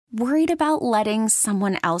Worried about letting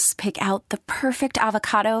someone else pick out the perfect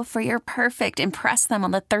avocado for your perfect impress them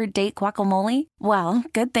on the third date guacamole? Well,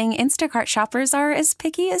 good thing Instacart shoppers are as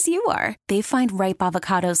picky as you are. They find ripe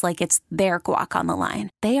avocados like it's their guac on the line.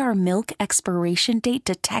 They are milk expiration date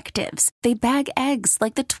detectives. They bag eggs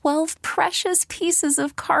like the 12 precious pieces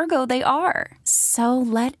of cargo they are. So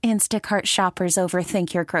let Instacart shoppers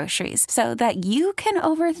overthink your groceries so that you can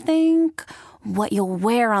overthink what you'll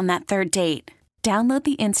wear on that third date. Download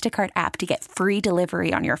the Instacart app to get free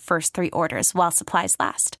delivery on your first 3 orders while supplies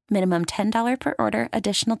last. Minimum $10 per order.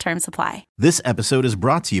 Additional terms apply. This episode is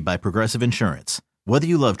brought to you by Progressive Insurance. Whether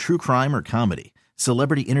you love true crime or comedy,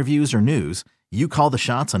 celebrity interviews or news, you call the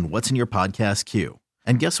shots on what's in your podcast queue.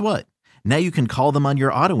 And guess what? Now you can call them on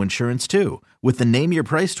your auto insurance too with the Name Your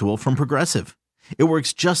Price tool from Progressive. It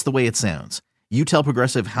works just the way it sounds. You tell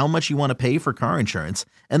Progressive how much you want to pay for car insurance,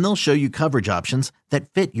 and they'll show you coverage options that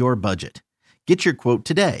fit your budget. Get your quote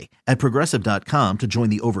today at Progressive.com to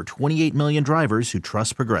join the over 28 million drivers who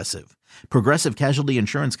trust Progressive. Progressive Casualty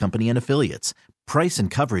Insurance Company and Affiliates. Price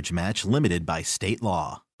and coverage match limited by state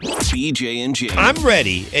law. BJ and Jamie. I'm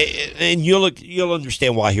ready, and you'll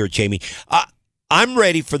understand why here, Jamie. I'm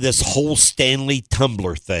ready for this whole Stanley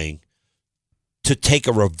Tumbler thing to take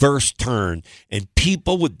a reverse turn, and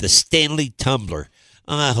people with the Stanley Tumbler,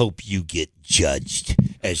 I hope you get judged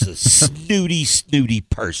as a snooty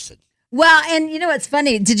person. Well, and you know what's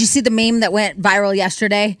funny? Did you see the meme that went viral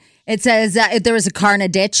yesterday? It says there was a car in a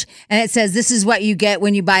ditch, and it says, this is what you get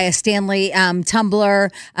when you buy a Stanley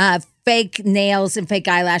tumbler, fake nails and fake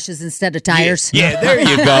eyelashes instead of tires. Yeah, there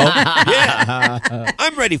you go. Yeah.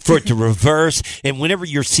 I'm ready for it to reverse, and whenever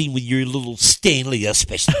you're seen with your little Stanley,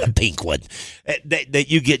 especially the pink one,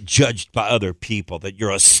 that you get judged by other people, that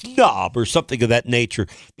you're a snob or something of that nature,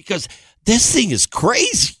 because this thing is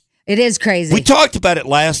crazy. It is crazy. We talked about it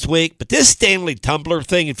last week, but this Stanley Tumbler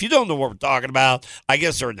thing, if you don't know what we're talking about, I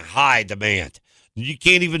guess they're in high demand. You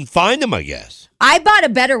can't even find them, I guess. I bought a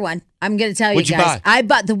better one. I'm going to tell you What'd guys. You buy? I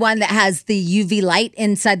bought the one that has the UV light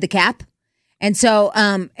inside the cap. And so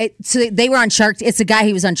so they were on Shark. It's a guy,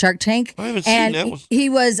 he was on Shark Tank. I haven't seen that one. He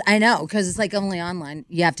was, I know, because it's like only online.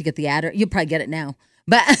 You have to get the ad. You'll probably get it now.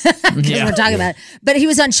 But we're talking about it. But he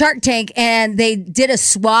was on Shark Tank, and they did a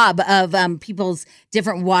swab of people's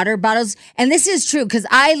different water bottles. And this is true because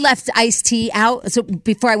I left iced tea out. So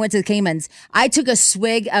before I went to the Caymans, I took a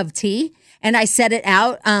swig of tea and I set it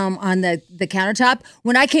out on the countertop.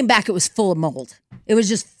 When I came back, it was full of mold. It was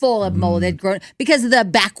just full of mold. It had grown because of the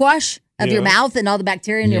backwash of your mouth and all the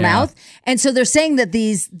bacteria in your mouth. And so they're saying that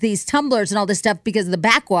these tumblers and all this stuff, because of the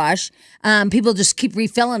backwash, people just keep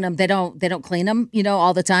refilling them. They don't clean them,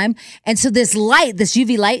 all the time. And so this light, this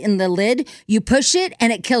UV light in the lid, you push it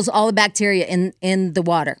and it kills all the bacteria in the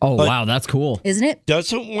water. Oh, wow, that's cool. Isn't it?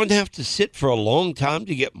 Doesn't one have to sit for a long time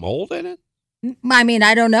to get mold in it? I mean,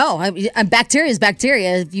 I don't know. Bacteria is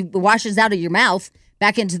bacteria. If you wash it out of your mouth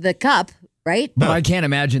back into the cup, right? But I can't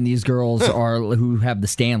imagine these girls who have the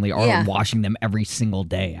Stanley are washing them every single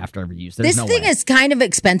day after every use. There's this thing is kind of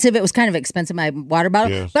expensive. It was kind of expensive, my water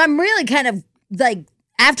bottle. Yeah. But I'm really kind of like,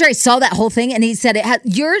 after I saw that whole thing, and he said it had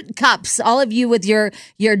your cups, all of you with your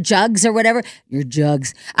jugs or whatever, your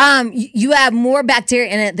jugs, you have more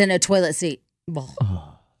bacteria in it than a toilet seat.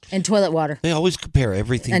 And toilet water. They always compare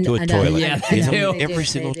everything to a toilet. Yeah, they do. Every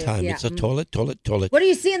single time. Yeah. It's a toilet. What are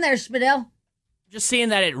you seeing there, Spadil? Just seeing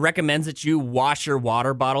that it recommends that you wash your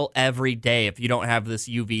water bottle every day if you don't have this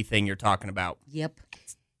UV thing you're talking about. Yep.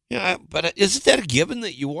 Yeah, but isn't that a given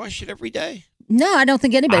that you wash it every day? No, I don't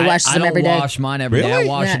think anybody washes them every day. I don't wash mine every day. I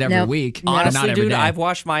wash it every week. Honestly, not every dude, day. I've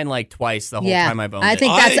washed mine like twice the whole time I've owned it.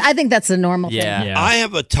 I think that's the normal thing. Yeah. I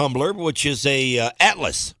have a tumbler, which is a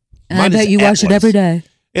Atlas. I bet you wash it every day.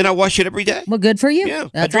 And I wash it every day. Well, good for you. Yeah,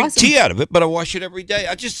 that's I drink awesome. tea out of it, but I wash it every day.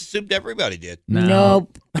 I just assumed everybody did.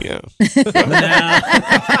 Nope. Yeah.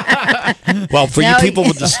 Well, for you people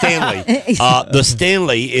with the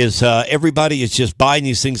Stanley is everybody is just buying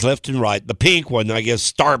these things left and right. The pink one, I guess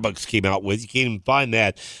Starbucks came out with. You can't even find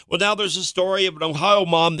that. Well, now there's a story of an Ohio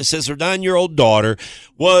mom that says her 9-year-old daughter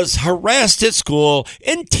was harassed at school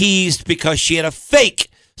and teased because she had a fake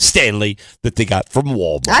Stanley that they got from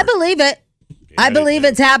Walmart. I believe it. I believe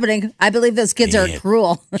it's happening. I believe those kids are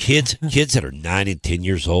cruel. kids that are 9 and 10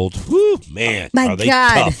 years old, whoo, man, My are they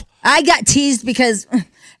God. tough. I got teased because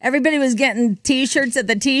everybody was getting T-shirts at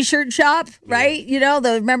the T-shirt shop, right?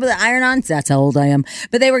 Remember the iron-ons? That's how old I am.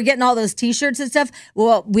 But they were getting all those T-shirts and stuff.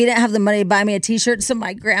 Well, we didn't have the money to buy me a T-shirt, so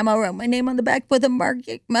my grandma wrote my name on the back with a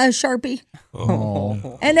Sharpie.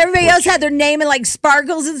 Oh. And everybody else had their name in like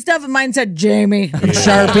sparkles and stuff, and mine said Jamie and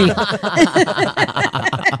Sharpie.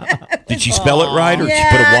 Did she spell it right, or did she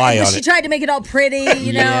put a Y on she it? tried to make it all pretty,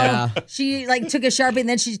 you know. She like took a Sharpie and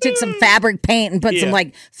then she took some fabric paint and put some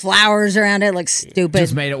like flowers around it. It looks stupid.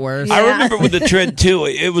 Just made it worse. I remember with the trend too.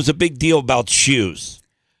 It was a big deal about shoes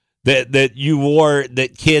that you wore,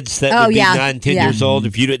 that kids that would be 9, 10 years old,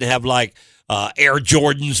 if you didn't have like Air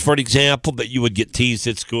Jordans, for an example, that you would get teased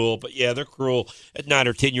at school. But yeah, they're cruel at 9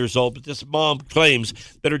 or 10 years old. But this mom claims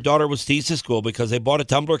that her daughter was teased at school because they bought a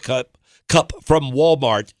tumbler cup from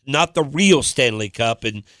Walmart, not the real Stanley Cup,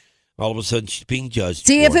 and all of a sudden she's being judged.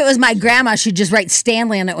 See, if it was my grandma, she'd just write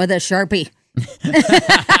Stanley on it with a Sharpie.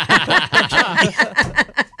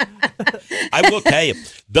 I will tell you,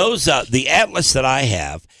 those the Atlas that I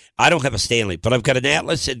have, I don't have a Stanley, but I've got an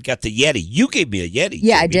Atlas and got the Yeti. You gave me a Yeti.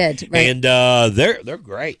 Yeah, I did. Right. And they're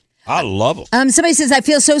great. I love them. Somebody says, I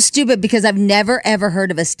feel so stupid because I've never, ever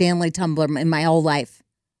heard of a Stanley tumbler in my whole life.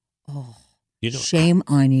 Oh, shame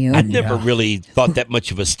on you. I never really thought that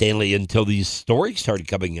much of a Stanley until these stories started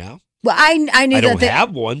coming out. Well, I knew I that don't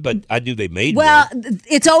have one, but I knew they made one. Well,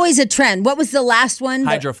 it's always a trend. What was the last one?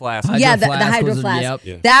 Hydro Flask. Yeah, the Hydro Flask.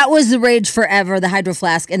 That was the rage forever, the Hydro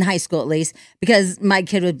Flask, in high school at least, because my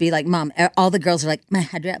kid would be like, Mom, all the girls are like, my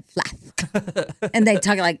Hydro Flask. And they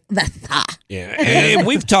talk like, yeah, and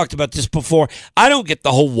we've talked about this before. I don't get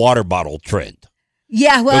the whole water bottle trend.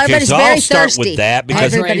 Yeah, well, everybody's so very I'll start thirsty. with that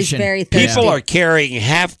because everybody's very thirsty. People are carrying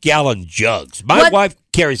half-gallon jugs. My wife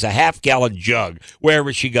carries a half-gallon jug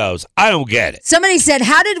wherever she goes. I don't get it. Somebody said,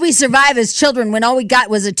 how did we survive as children when all we got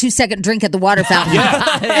was a 2-second drink at the water fountain?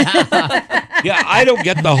 Yeah, I don't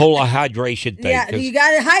get the whole hydration thing. Yeah, you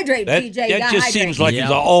got to hydrate, PJ. That just seems like it's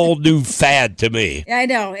an all-new fad to me. I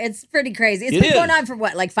know. It's pretty crazy. It's been going on for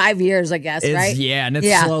what, like 5 years, I guess, right? Yeah, and it's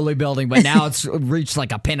slowly building, but now it's reached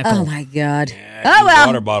like a pinnacle. Oh, my God. Yeah,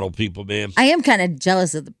 water bottle people, man. I am kind of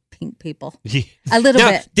jealous of the pink people. A little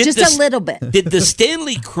bit. Just a little bit. Did the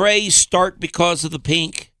Stanley Craze start because of the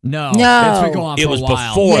pink? No. It's been going on for a while. It was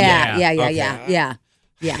before that.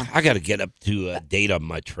 Yeah. I got to get up to date on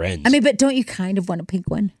my trends. I mean, but don't you kind of want a pink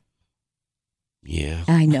one? Yeah.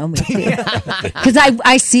 I know, me too. Because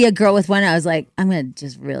I see a girl with one, I was like, I'm going to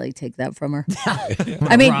just really take that from her.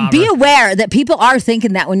 I mean, be aware that people are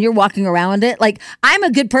thinking that when you're walking around it. Like, I'm a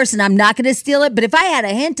good person. I'm not going to steal it. But if I had a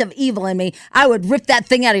hint of evil in me, I would rip that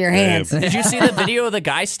thing out of your hands. Did you see the video of the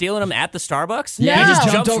guy stealing them at the Starbucks? Yeah, he just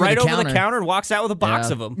jumped jumps right over the counter. counter and walks out with a box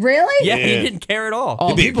of them. Really? Yeah, he didn't care at all.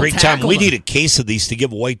 It'd be a great time. We need a case of these to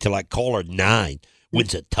give away to like caller 9.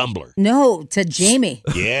 Wins a tumbler. No, to Jamie.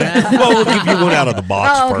 Yeah. Well, we'll give you one out of the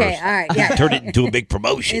box first. Okay, all right. Yeah. Turn it into a big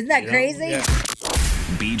promotion. Isn't that crazy? Yeah.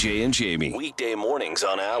 BJ and Jamie, weekday mornings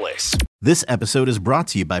on Alice. This episode is brought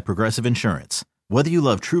to you by Progressive Insurance. Whether you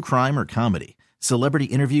love true crime or comedy, celebrity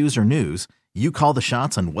interviews or news, you call the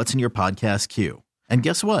shots on what's in your podcast queue. And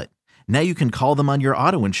guess what? Now you can call them on your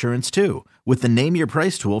auto insurance too with the Name Your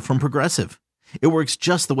Price tool from Progressive. It works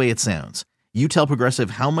just the way it sounds. You tell Progressive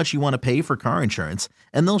how much you want to pay for car insurance,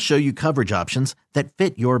 and they'll show you coverage options that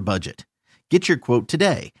fit your budget. Get your quote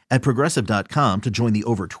today at Progressive.com to join the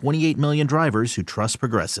over 28 million drivers who trust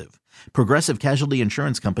Progressive. Progressive Casualty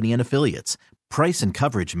Insurance Company and Affiliates. Price and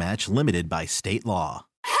coverage match limited by state law.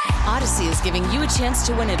 Odyssey is giving you a chance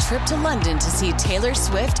to win a trip to London to see Taylor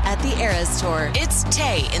Swift at the Eras Tour. It's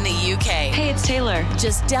Tay in the UK. Hey, it's Taylor.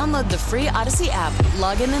 Just download the free Odyssey app,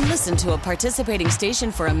 log in and listen to a participating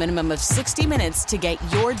station for a minimum of 60 minutes to get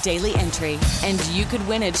your daily entry. And you could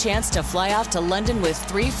win a chance to fly off to London with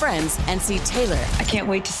 3 friends and see Taylor. I can't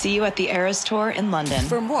wait to see you at the Eras Tour in London.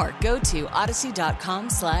 For more, go to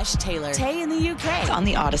odyssey.com/Taylor. Tay in the UK. It's on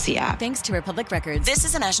the Odyssey app. Thanks to Republic Records. This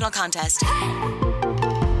is a national contest.